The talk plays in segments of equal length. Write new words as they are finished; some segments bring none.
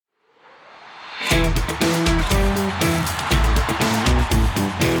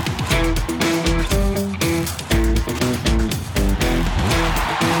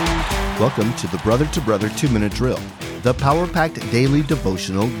Welcome to the Brother to Brother 2-Minute Drill, the power-packed daily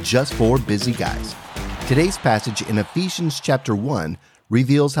devotional just for busy guys. Today's passage in Ephesians chapter 1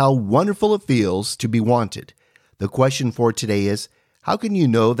 reveals how wonderful it feels to be wanted. The question for today is, how can you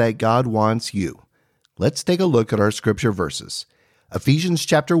know that God wants you? Let's take a look at our scripture verses. Ephesians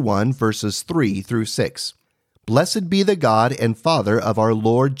chapter 1 verses 3 through 6. Blessed be the God and Father of our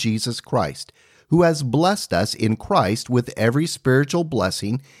Lord Jesus Christ, who has blessed us in Christ with every spiritual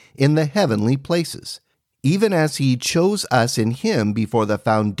blessing in the heavenly places, even as he chose us in him before the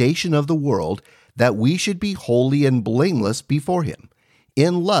foundation of the world, that we should be holy and blameless before him.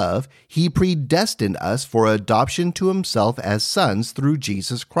 In love, he predestined us for adoption to himself as sons through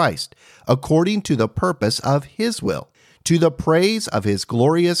Jesus Christ, according to the purpose of his will, to the praise of his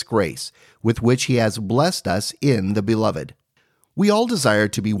glorious grace, with which he has blessed us in the Beloved. We all desire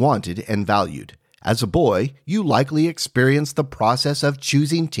to be wanted and valued. As a boy, you likely experienced the process of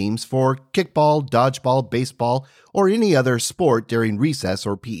choosing teams for kickball, dodgeball, baseball, or any other sport during recess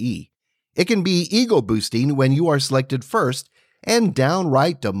or PE. It can be ego-boosting when you are selected first and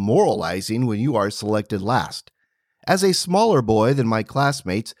downright demoralizing when you are selected last. As a smaller boy than my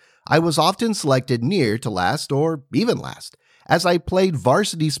classmates, I was often selected near to last or even last. As I played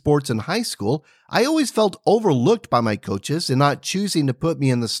varsity sports in high school, I always felt overlooked by my coaches in not choosing to put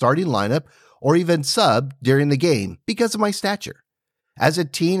me in the starting lineup or even sub during the game because of my stature. As a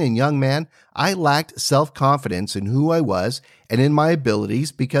teen and young man, I lacked self-confidence in who I was and in my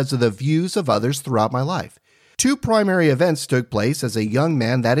abilities because of the views of others throughout my life. Two primary events took place as a young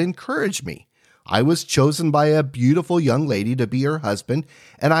man that encouraged me. I was chosen by a beautiful young lady to be her husband,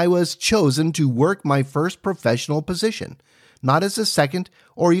 and I was chosen to work my first professional position, not as a second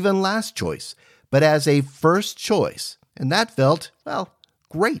or even last choice, but as a first choice. And that felt,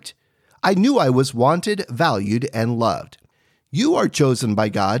 great. I knew I was wanted, valued, and loved. You are chosen by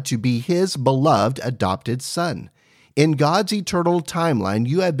God to be his beloved adopted son. In God's eternal timeline,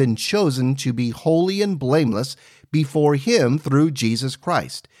 you have been chosen to be holy and blameless before him through Jesus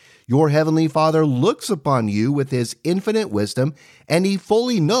Christ. Your heavenly Father looks upon you with his infinite wisdom, and he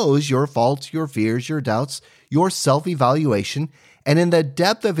fully knows your faults, your fears, your doubts, your self-evaluation, and in the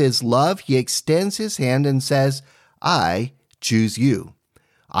depth of his love, he extends his hand and says, I choose you.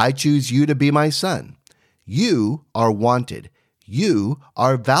 I choose you to be my son. You are wanted. You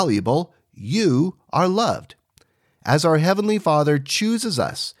are valuable. You are loved. As our Heavenly Father chooses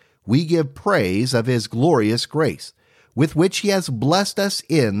us, we give praise of his glorious grace, with which he has blessed us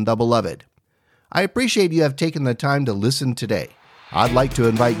in the Beloved. I appreciate you have taken the time to listen today. I'd like to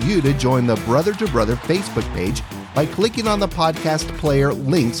invite you to join the Brother to Brother Facebook page by clicking on the podcast player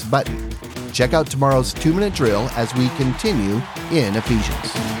links button. Check out tomorrow's 2-Minute Drill as we continue in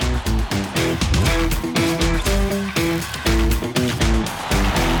Ephesians.